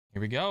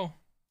Here we go.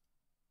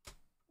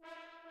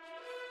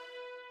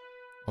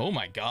 Oh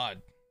my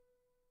god.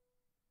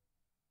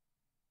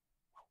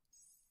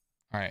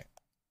 All right.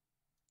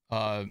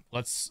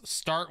 Let's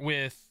start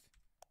with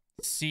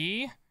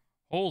C.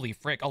 Holy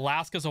frick.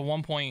 Alaska's a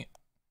 1 point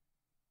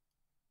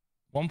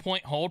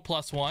hold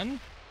 +1.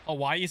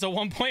 Hawaii's a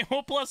 1 point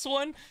hold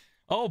 +1.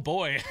 Oh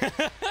boy.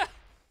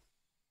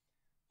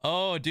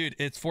 Oh dude,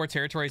 it's 4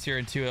 territories here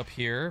and 2 up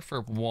here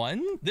for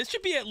 1. This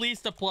should be at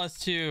least a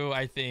 +2,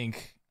 I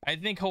think. I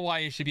think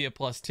Hawaii should be a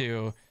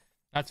 +2.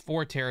 That's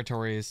 4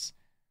 territories.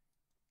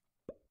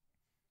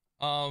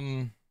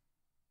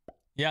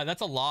 Yeah,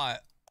 that's a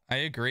lot. I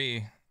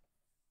agree.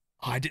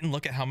 Oh, I didn't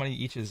look at how many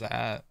each is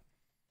at.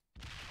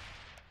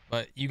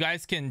 But you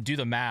guys can do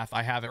the math.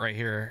 I have it right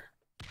here.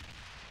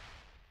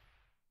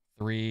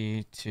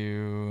 3,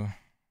 2.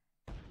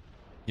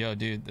 Yo,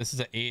 dude, this is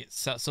an 8.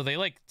 So they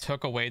like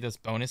took away this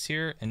bonus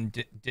here,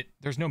 and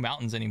there's no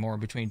mountains anymore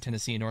between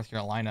Tennessee and North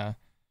Carolina.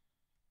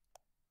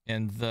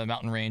 And the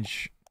mountain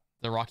range,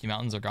 the Rocky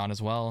Mountains are gone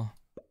as well.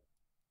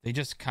 They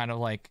just kind of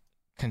like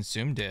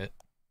consumed it.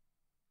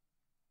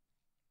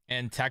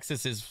 And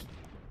Texas is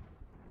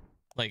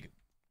like,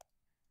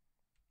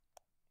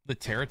 the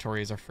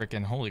territories are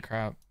freaking, holy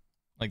crap.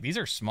 Like, these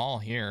are small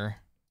here.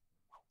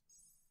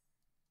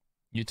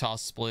 Utah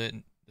split.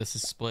 This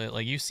is split.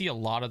 Like, you see a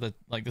lot of the,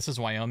 like, this is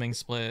Wyoming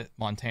split.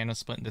 Montana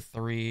split into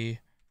 3.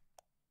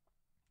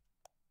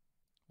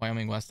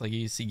 Wyoming West. Like,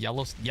 you see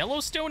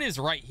Yellowstone is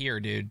right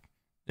here, dude.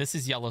 This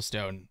is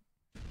Yellowstone.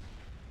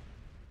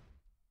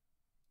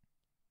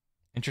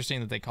 Interesting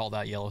that they call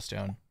that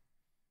Yellowstone.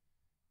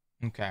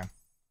 Okay.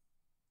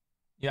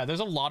 Yeah,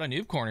 there's a lot of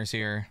noob corners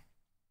here.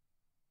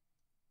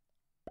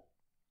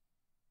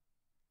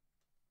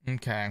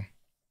 Okay.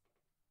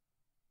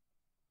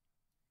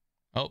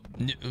 Oh,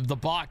 the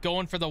bot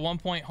going for the 1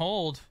 point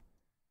hold.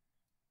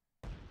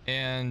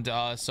 And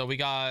so we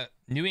got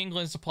New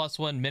England's a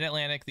 +1,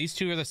 Mid-Atlantic. These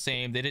two are the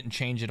same. They didn't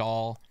change at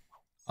all.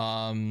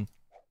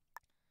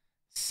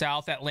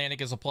 South Atlantic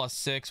is a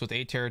 +6 with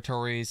 8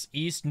 territories.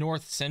 East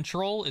North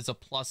Central is a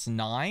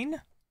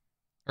 +9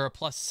 or a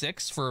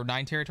 +6 for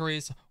 9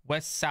 territories.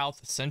 West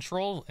South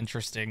Central,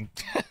 interesting.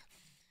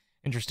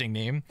 Interesting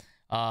name.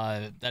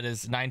 That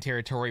is 9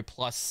 territory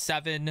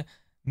 +7.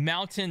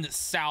 Mountain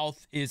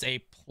South is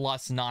a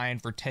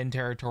 +9 for 10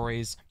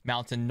 territories.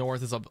 Mountain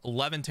North is a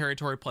 11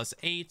 territory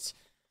 +8.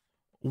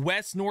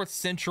 West North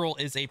Central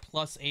is a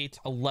 +8,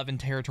 11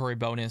 territory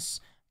bonus.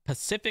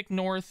 Pacific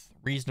North,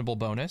 reasonable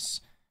bonus,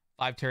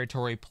 5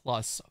 territory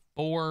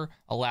 +4.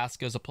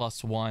 Alaska is a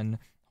 +1.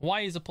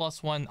 Hawaii is a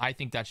 +1. I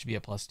think that should be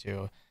a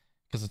 +2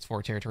 because it's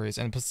 4 territories.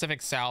 And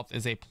Pacific South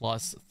is a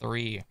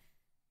 +3.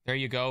 There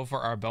you go for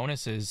our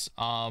bonuses.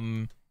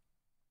 Yeah,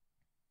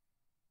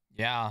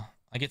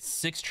 I get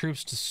 6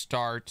 troops to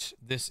start.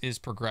 This is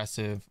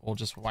progressive. We'll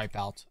just wipe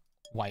out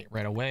white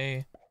right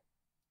away.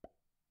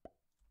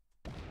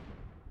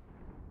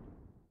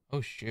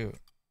 Oh shoot,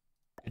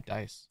 good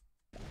dice.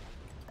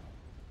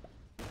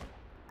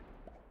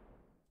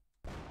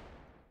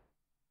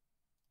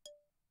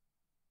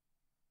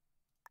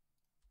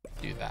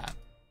 Do that.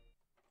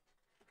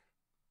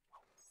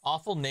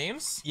 Awful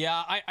names.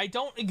 Yeah, I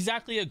don't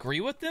exactly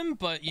agree with them,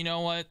 but you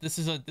know what? This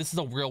is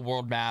a real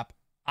world map.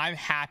 I'm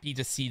happy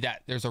to see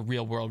that there's a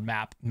real world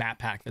map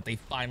pack that they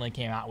finally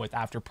came out with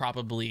after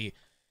probably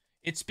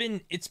it's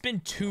been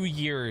 2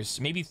 years,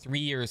 maybe 3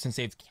 years since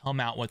they've come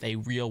out with a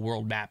real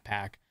world map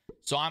pack.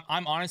 So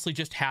I'm honestly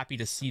just happy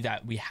to see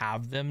that we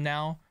have them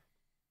now,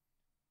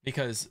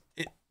 because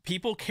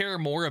people care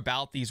more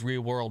about these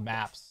real world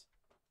maps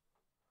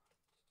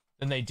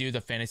than they do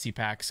the fantasy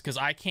packs, because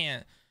I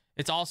can't.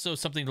 It's also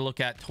something to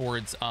look at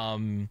towards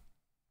you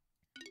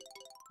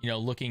know,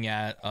 looking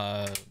at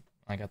I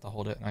got to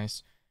hold it.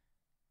 Nice.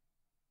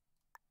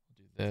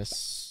 We'll do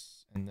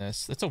this and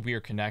this. That's a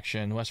weird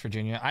connection. West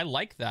Virginia. I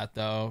like that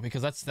though,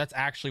 because that's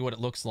actually what it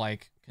looks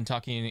like.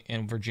 Kentucky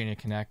and Virginia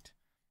connect.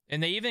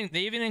 And they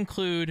even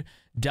include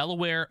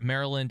Delaware,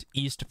 Maryland,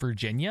 East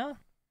Virginia.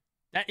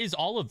 That is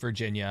all of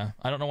Virginia.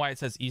 I don't know why it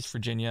says East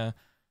Virginia.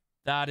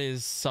 That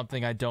is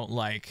something I don't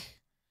like.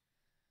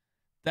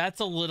 That's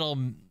a little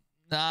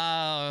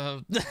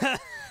guys,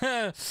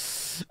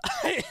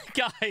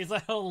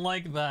 I don't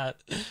like that.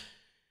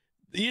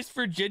 East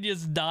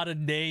Virginia's not a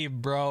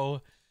name,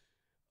 bro.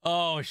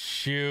 Oh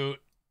shoot,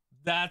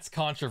 that's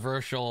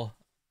controversial.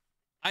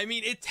 I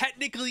mean, it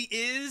technically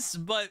is,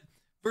 but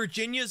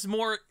Virginia's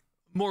more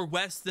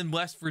west than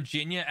West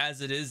Virginia as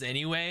it is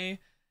anyway.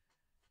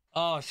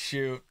 Oh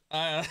shoot.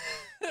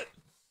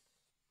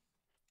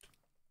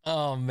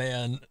 Oh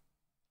man,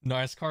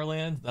 NASCAR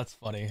land. That's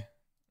funny.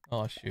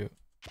 Oh shoot.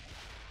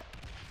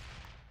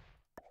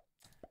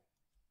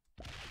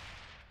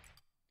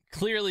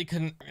 Clearly,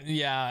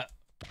 yeah,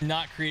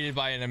 not created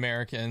by an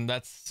American.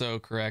 That's so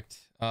correct.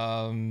 Get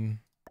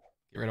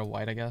rid of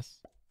white, I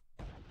guess.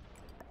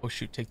 Oh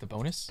shoot, take the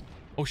bonus.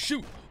 Oh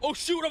shoot,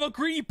 I'm a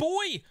greedy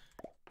boy.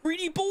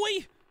 Greedy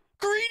boy,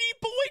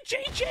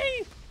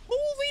 JJ.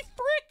 Holy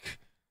frick,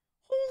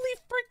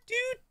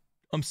 dude.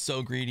 I'm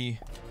so greedy.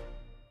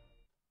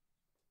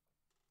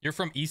 You're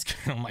from East.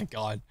 Oh my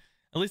god.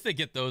 At least they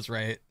get those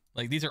right.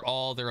 Like these are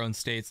all their own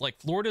states. Like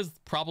Florida's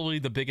probably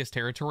the biggest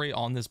territory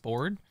on this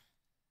board.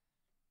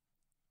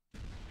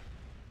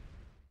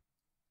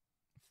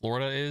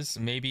 Florida is,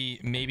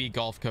 maybe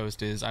Gulf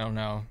Coast is, I don't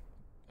know.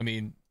 I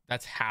mean,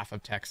 that's half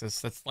of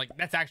Texas.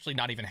 That's actually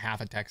not even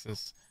half of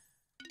Texas.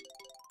 Do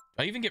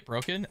I even get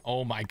broken?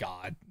 Oh my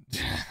god.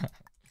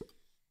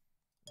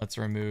 Let's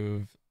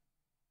remove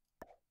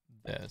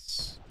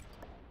this.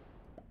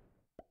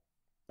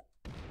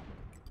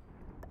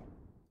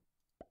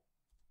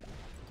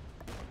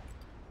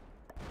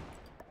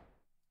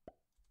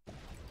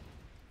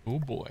 Oh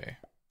boy.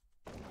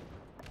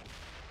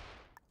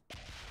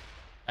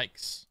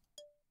 Yikes.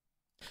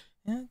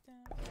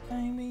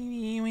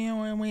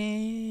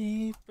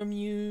 Away from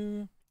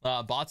you.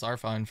 Bots are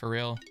fun for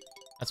real.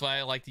 That's why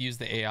I like to use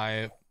the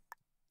AI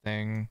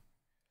thing.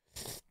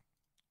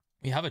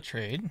 We have a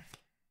trade.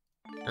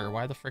 Sure,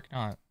 why the frick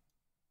not?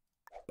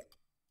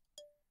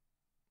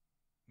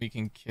 We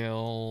can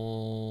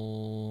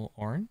kill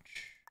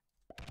Orange.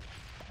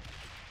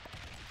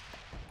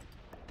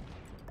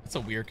 That's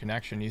a weird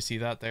connection. You see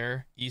that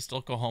there? East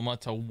Oklahoma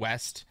to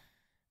West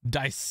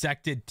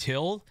Dissected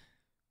Till.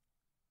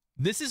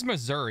 This is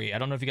Missouri. I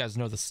don't know if you guys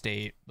know the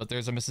state, but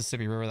there's a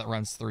Mississippi River that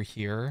runs through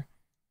here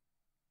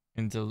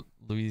into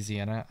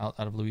Louisiana, out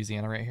of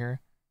Louisiana right here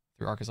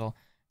through Arkansas.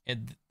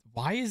 And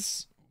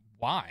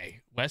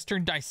why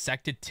Western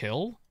Dissected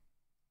Till?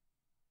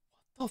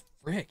 What the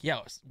frick?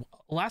 Yeah,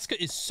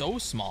 Alaska is so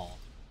small.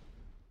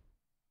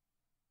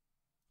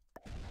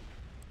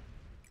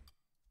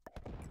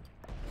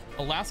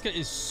 Alaska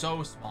is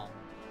so small.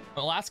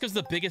 Alaska's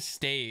the biggest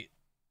state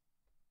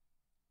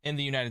in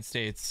the United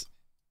States.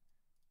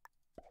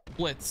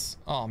 Blitz.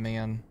 Oh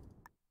man.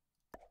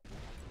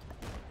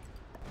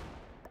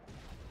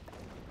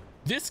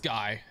 This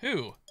guy.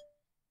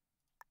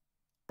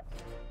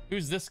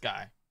 Who's this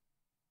guy?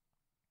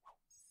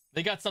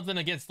 They got something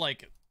against,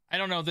 like, I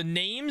don't know. The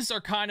names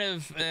are kind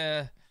of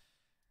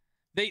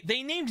they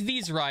named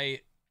these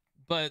right,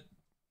 but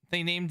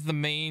they named the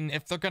main,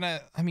 if they're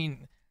gonna, I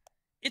mean,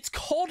 it's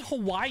called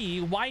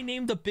Hawaii. Why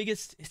name the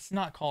biggest? It's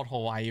not called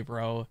Hawaii,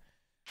 bro.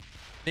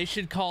 They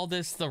should call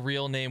this the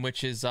real name,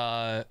 which is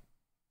Honolulu.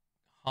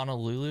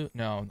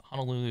 No,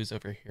 Honolulu's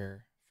over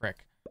here.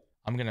 Frick.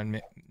 I'm gonna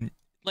admit,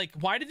 like,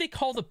 why did they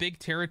call the big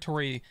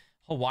territory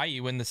Hawaii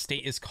when the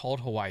state is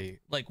called Hawaii?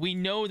 Like, we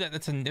know that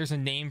there's a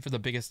name for the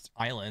biggest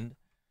island.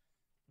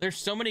 There's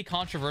so many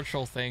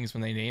controversial things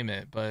when they name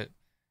it, but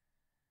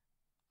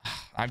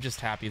I'm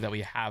just happy that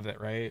we have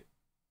it, right?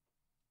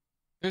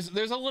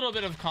 There's a little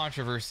bit of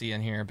controversy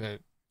in here,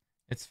 but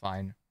it's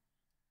fine.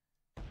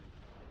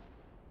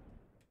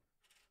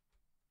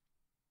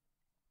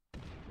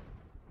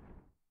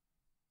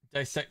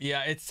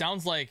 Yeah, it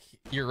sounds like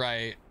you're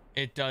right.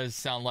 It does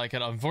sound like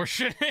an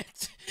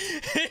unfortunate.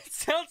 It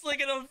sounds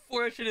like an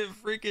unfortunate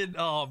freaking.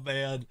 Oh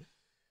man,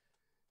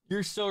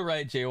 you're so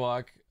right,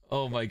 Jaywalk.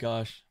 Oh my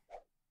gosh.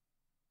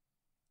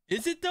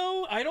 Is it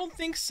though? I don't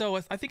think so.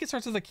 I think it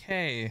starts with a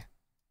K.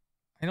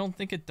 I don't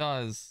think it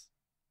does.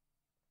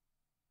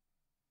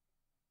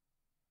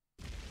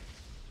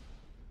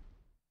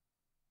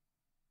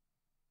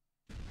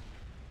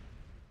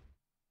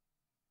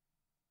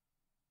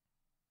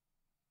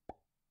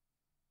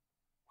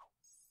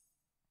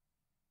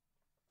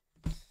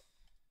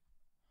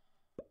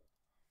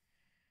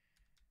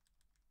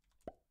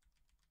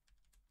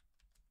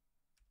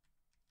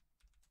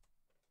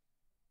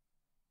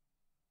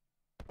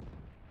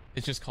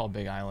 It's just called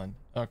Big Island.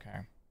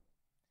 Okay.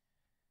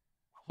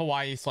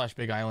 Hawaii /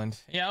 Big Island.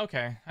 Yeah,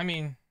 okay. I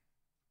mean,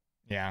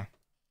 yeah.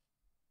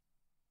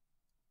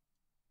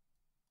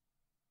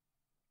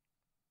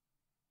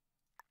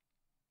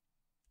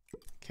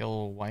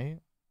 Kill white.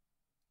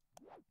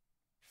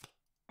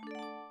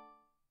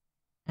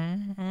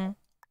 Well,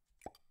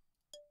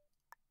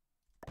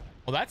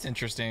 that's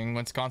interesting.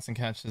 Wisconsin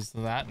catches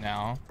that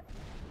now.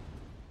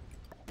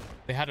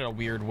 They had it a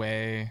weird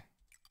way.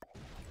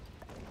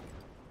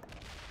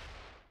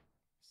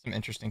 Some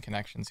interesting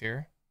connections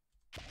here.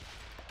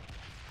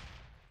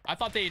 I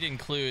thought they'd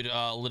include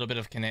a little bit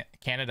of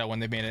Canada when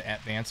they made an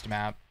advanced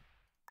map.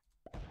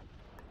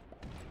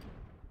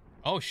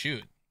 Oh,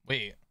 shoot.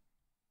 Wait.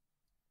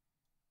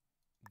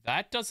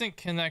 That doesn't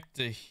connect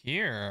to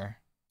here.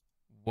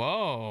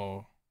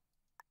 Whoa.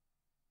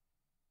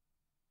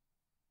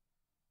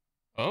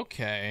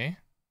 Okay.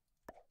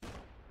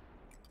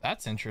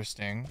 That's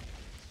interesting.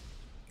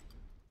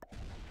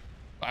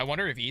 I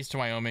wonder if East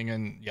Wyoming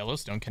and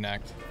Yellowstone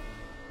connect.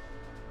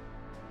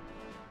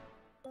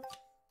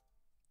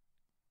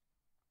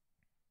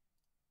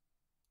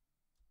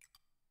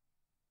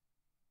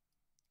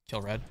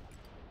 Kill red.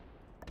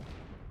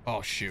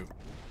 Oh, shoot.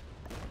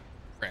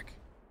 Frick.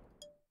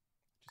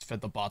 Just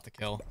fed the bot the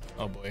kill.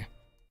 Oh, boy.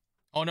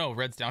 Oh, no.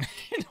 Red's down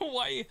in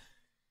Hawaii.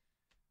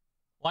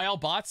 Why all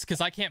bots?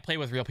 Because I can't play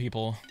with real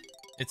people.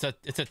 It's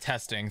a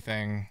testing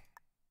thing.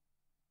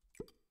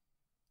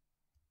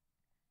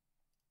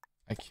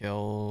 I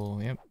kill...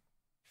 Yep.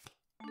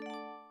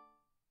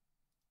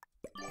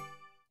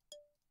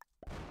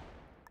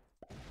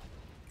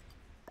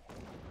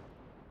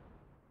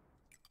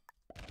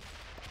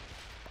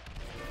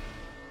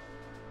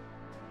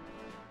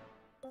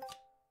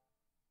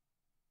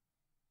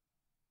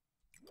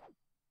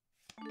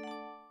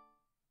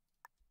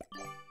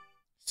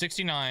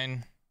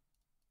 69.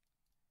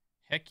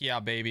 Heck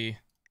yeah, baby.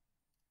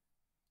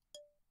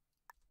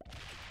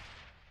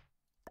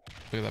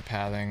 Look at that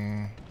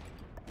pathing.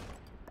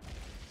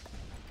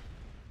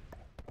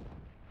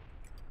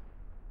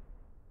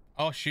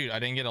 Oh shoot, I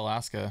didn't get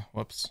Alaska.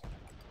 Whoops.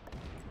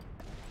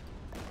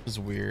 This is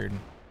weird.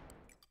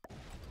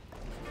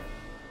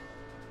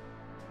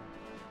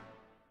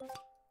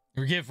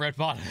 We give Red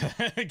Bot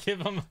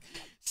give him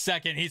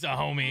second. He's a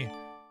homie.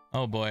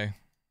 Oh boy.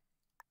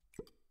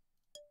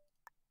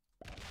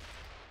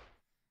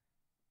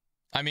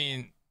 I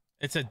mean,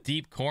 it's a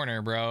deep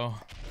corner, bro.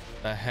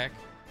 The heck?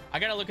 I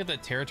gotta look at the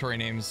territory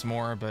names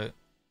more, but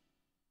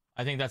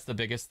I think that's the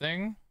biggest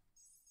thing.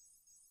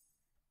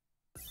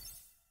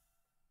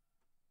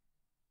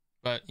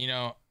 But, you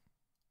know,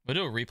 we'll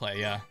do a replay,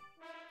 yeah.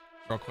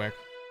 Real quick.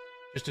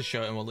 Just to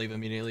show it, and we'll leave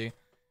immediately.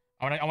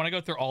 I wanna go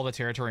through all the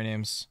territory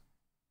names.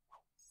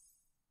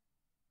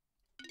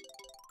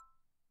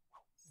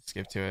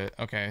 Skip to it.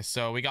 Okay,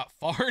 so we got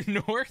far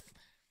north.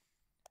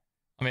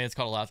 I mean, it's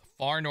called Alaska.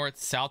 Far north,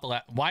 South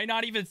Alaska. Why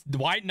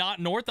not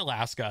North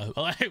Alaska?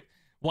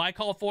 Why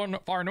call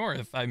far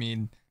north? I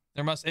mean,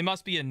 it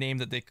must be a name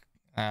that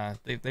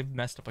they've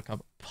messed up a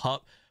couple.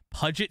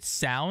 Puget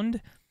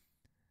Sound?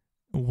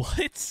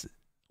 What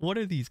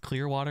are these?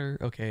 Clearwater?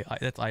 Okay,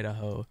 that's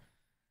Idaho.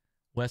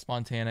 West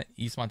Montana,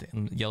 East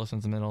Montana,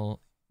 Yellowstone's the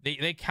middle.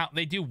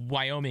 They do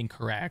Wyoming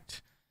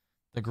correct.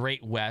 The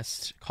Great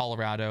West,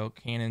 Colorado,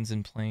 canyons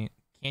and plains,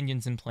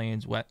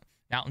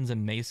 mountains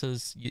and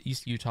mesas,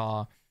 East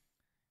Utah,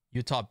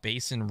 Utah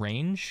Basin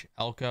Range,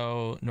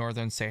 Elko,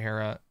 Northern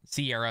Sierra.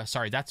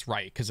 Sorry, that's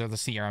right, because they're the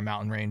Sierra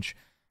Mountain Range.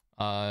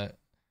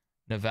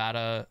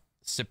 Nevada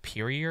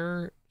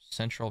Superior,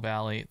 Central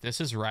Valley.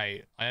 This is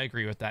right. I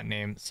agree with that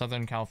name.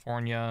 Southern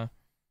California,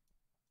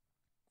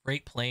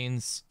 Great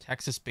Plains,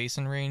 Texas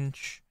Basin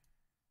Range.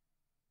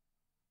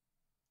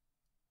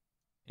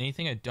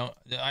 Anything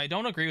I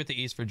don't agree with the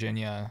East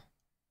Virginia.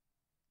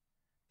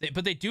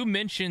 But they do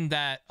mention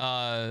that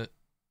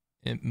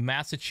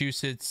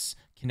Massachusetts,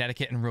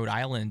 Connecticut, and Rhode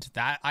Island.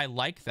 That I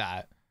like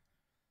that.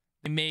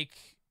 They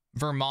make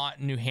Vermont,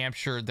 New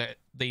Hampshire, that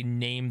they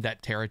name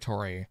that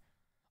territory.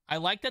 I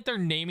like that they're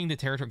naming the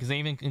territory because they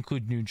even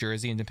include New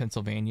Jersey and the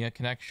Pennsylvania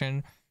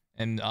connection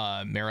and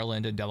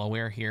Maryland and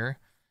Delaware here.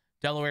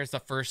 Delaware is the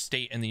first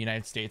state in the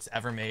United States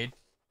ever made.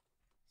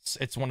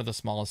 It's one of the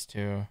smallest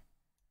too.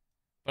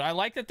 But I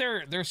like that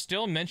they're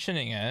still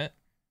mentioning it,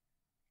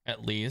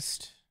 at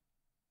least.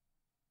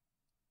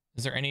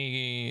 Is there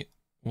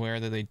anywhere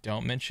that they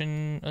don't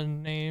mention a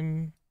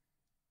name?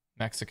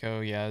 Mexico,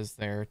 yeah, is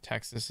there.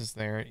 Texas is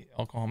there.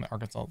 Oklahoma,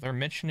 Arkansas. They're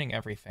mentioning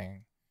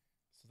everything.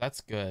 So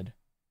that's good.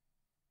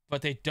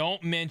 But they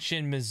don't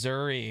mention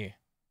Missouri.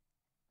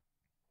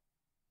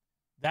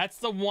 That's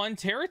the one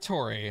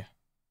territory.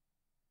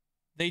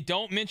 They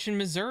don't mention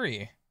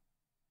Missouri.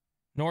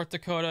 North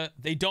Dakota.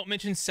 They don't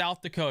mention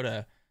South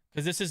Dakota.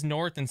 Because this is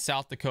North and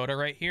South Dakota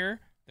right here.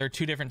 They're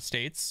two different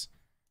states.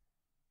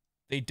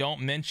 They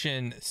don't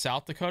mention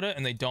South Dakota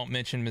and they don't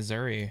mention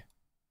Missouri.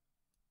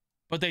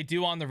 But they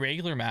do on the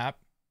regular map.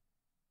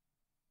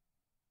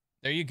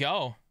 There you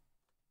go.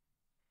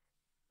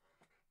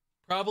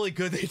 Probably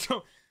good they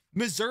don't.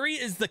 Missouri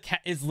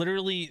is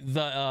literally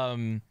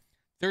the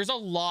there's a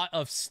lot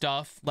of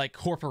stuff like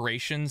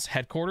corporations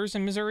headquarters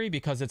in Missouri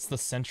because it's the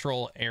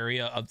central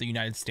area of the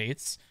United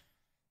States.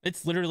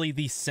 It's literally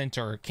the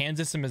center.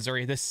 Kansas and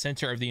Missouri, the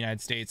center of the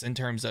United States in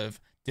terms of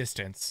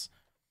distance.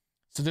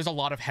 So there's a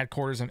lot of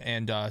headquarters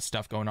and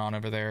stuff going on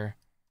over there.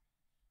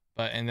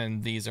 And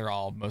then these are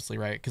all mostly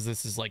right because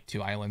this is like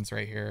two islands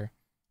right here.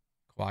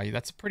 Kauai.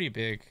 That's a pretty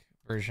big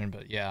version,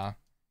 but yeah.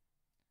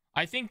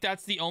 I think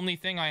that's the only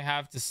thing I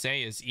have to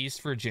say is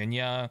East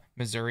Virginia,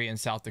 Missouri, and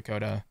South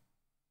Dakota.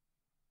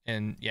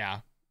 And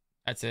yeah,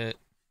 that's it.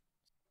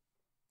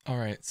 All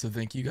right, so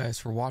thank you guys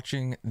for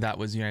watching. That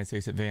was United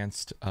States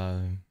Advanced,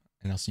 and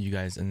I'll see you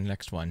guys in the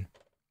next one.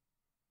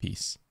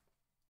 Peace.